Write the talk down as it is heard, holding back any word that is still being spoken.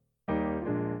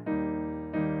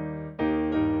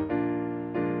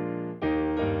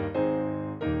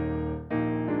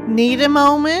Need a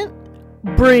moment?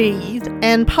 Breathe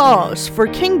and pause for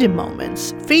Kingdom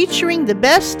Moments, featuring the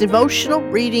best devotional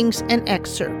readings and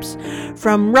excerpts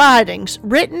from writings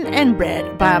written and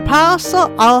read by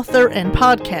apostle, author, and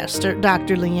podcaster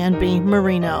Dr. Leanne B.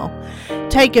 Marino.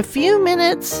 Take a few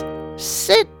minutes,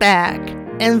 sit back,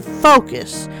 and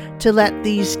focus to let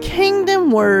these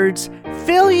kingdom words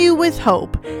fill you with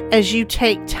hope as you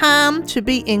take time to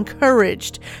be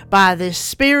encouraged by this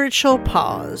spiritual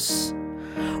pause.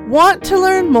 Want to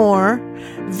learn more?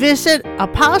 Visit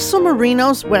Apostle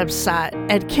Marino's website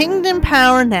at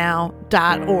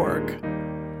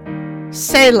kingdompowernow.org.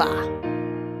 Selah.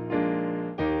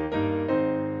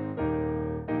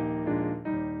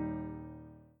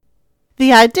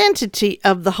 The identity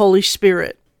of the Holy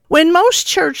Spirit. When most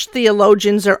church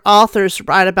theologians or authors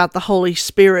write about the Holy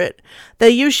Spirit,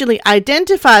 they usually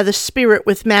identify the Spirit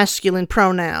with masculine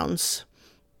pronouns.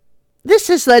 This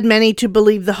has led many to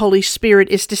believe the Holy Spirit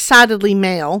is decidedly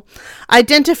male,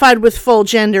 identified with full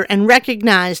gender, and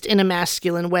recognized in a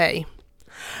masculine way.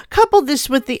 Couple this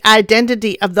with the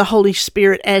identity of the Holy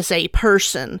Spirit as a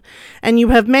person, and you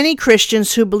have many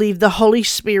Christians who believe the Holy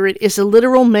Spirit is a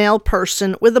literal male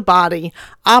person with a body,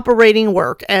 operating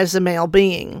work as a male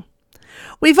being.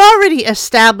 We've already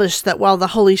established that while the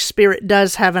Holy Spirit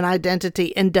does have an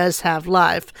identity and does have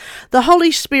life, the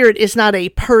Holy Spirit is not a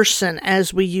person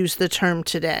as we use the term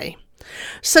today.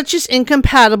 Such is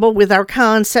incompatible with our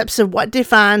concepts of what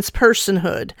defines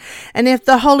personhood. And if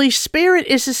the Holy Spirit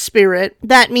is a spirit,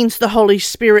 that means the Holy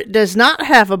Spirit does not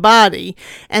have a body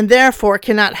and therefore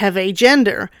cannot have a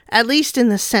gender, at least in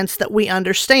the sense that we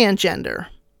understand gender.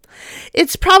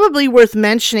 It's probably worth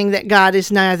mentioning that God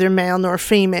is neither male nor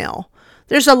female.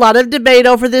 There's a lot of debate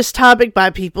over this topic by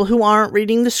people who aren't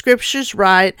reading the scriptures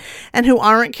right and who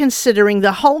aren't considering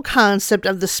the whole concept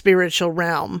of the spiritual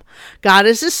realm. God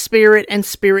is a spirit and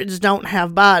spirits don't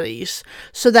have bodies,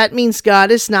 so that means God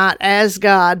is not, as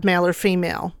God, male or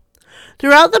female.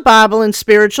 Throughout the Bible and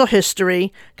spiritual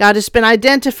history, God has been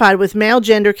identified with male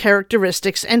gender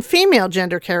characteristics and female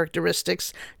gender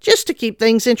characteristics, just to keep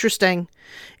things interesting.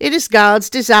 It is God's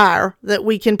desire that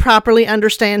we can properly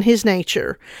understand His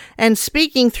nature, and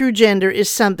speaking through gender is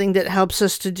something that helps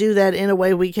us to do that in a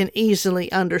way we can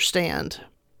easily understand.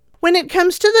 When it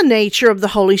comes to the nature of the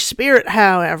Holy Spirit,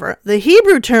 however, the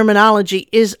Hebrew terminology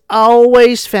is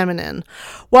always feminine,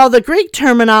 while the Greek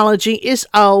terminology is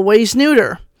always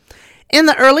neuter. In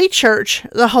the early church,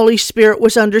 the Holy Spirit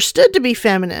was understood to be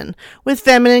feminine, with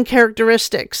feminine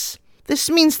characteristics. This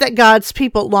means that God's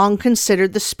people long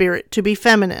considered the Spirit to be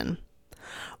feminine.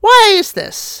 Why is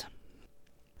this?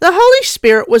 The Holy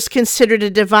Spirit was considered a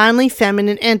divinely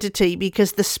feminine entity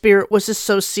because the Spirit was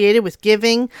associated with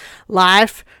giving,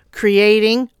 life,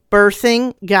 creating,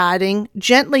 birthing, guiding,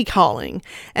 gently calling,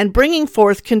 and bringing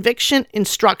forth conviction,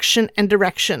 instruction, and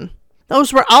direction.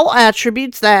 Those were all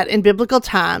attributes that, in biblical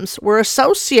times, were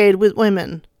associated with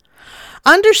women.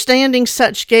 Understanding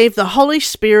such gave the Holy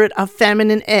Spirit a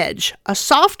feminine edge, a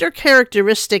softer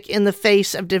characteristic in the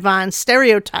face of divine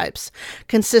stereotypes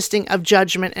consisting of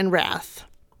judgment and wrath.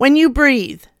 When you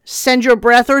breathe, send your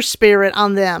breath or spirit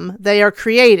on them, they are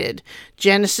created,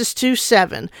 Genesis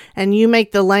 2:7, and you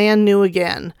make the land new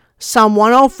again, Psalm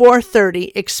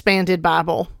 104:30, Expanded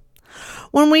Bible.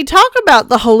 When we talk about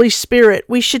the Holy Spirit,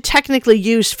 we should technically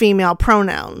use female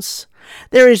pronouns.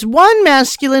 There is one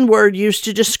masculine word used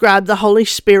to describe the Holy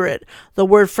Spirit, the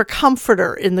word for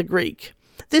comforter in the Greek.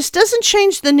 This doesn't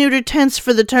change the neuter tense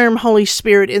for the term Holy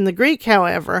Spirit in the Greek,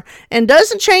 however, and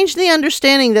doesn't change the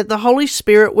understanding that the Holy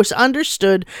Spirit was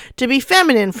understood to be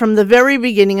feminine from the very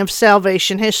beginning of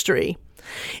salvation history.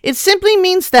 It simply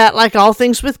means that, like all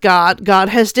things with God, God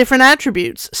has different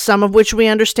attributes, some of which we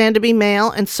understand to be male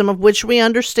and some of which we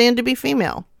understand to be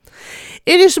female.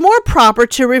 It is more proper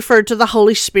to refer to the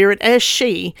Holy Spirit as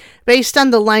she, based on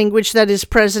the language that is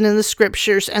present in the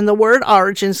scriptures and the word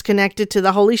origins connected to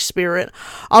the Holy Spirit,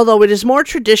 although it is more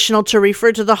traditional to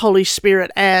refer to the Holy Spirit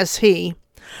as he.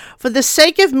 For the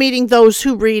sake of meeting those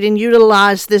who read and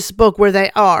utilize this book where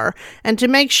they are, and to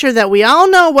make sure that we all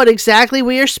know what exactly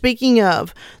we are speaking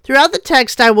of, throughout the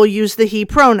text I will use the he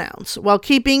pronouns, while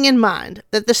keeping in mind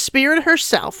that the Spirit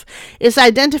herself is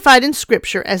identified in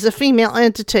Scripture as a female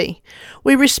entity.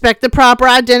 We respect the proper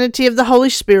identity of the Holy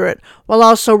Spirit, while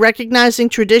also recognizing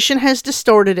tradition has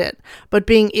distorted it, but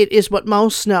being it is what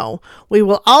most know, we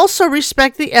will also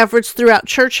respect the efforts throughout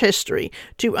church history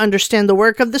to understand the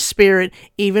work of the Spirit,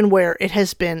 even where it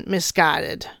has been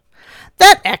misguided.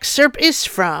 That excerpt is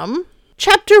from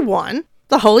Chapter 1,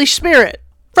 The Holy Spirit,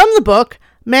 from the book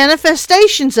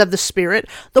Manifestations of the Spirit,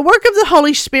 the Work of the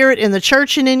Holy Spirit in the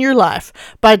Church and in Your Life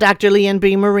by Dr. Leanne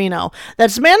B. Marino.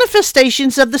 That's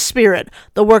Manifestations of the Spirit,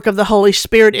 the Work of the Holy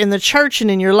Spirit in the Church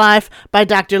and in Your Life by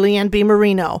Dr. Leanne B.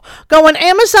 Marino. Go on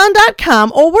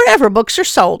Amazon.com or wherever books are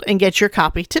sold and get your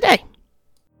copy today.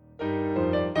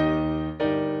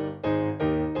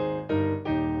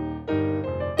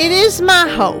 It is my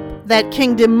hope that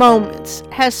Kingdom Moments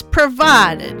has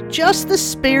provided just the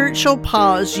spiritual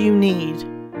pause you need.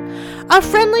 A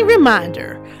friendly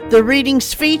reminder, the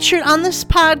readings featured on this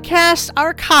podcast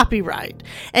are copyright,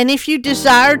 and if you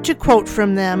desire to quote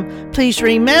from them, please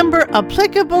remember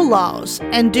applicable laws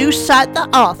and do cite the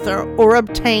author or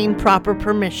obtain proper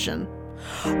permission.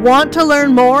 Want to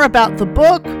learn more about the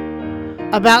book,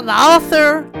 about the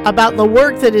author, about the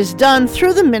work that is done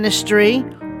through the ministry,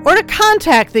 or to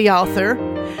contact the author,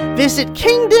 visit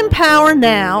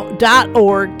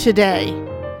kingdompowernow.org today.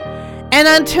 And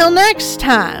until next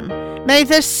time, may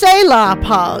the Selah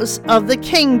pause of the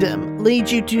kingdom lead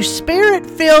you to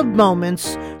spirit-filled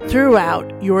moments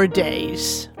throughout your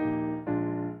days.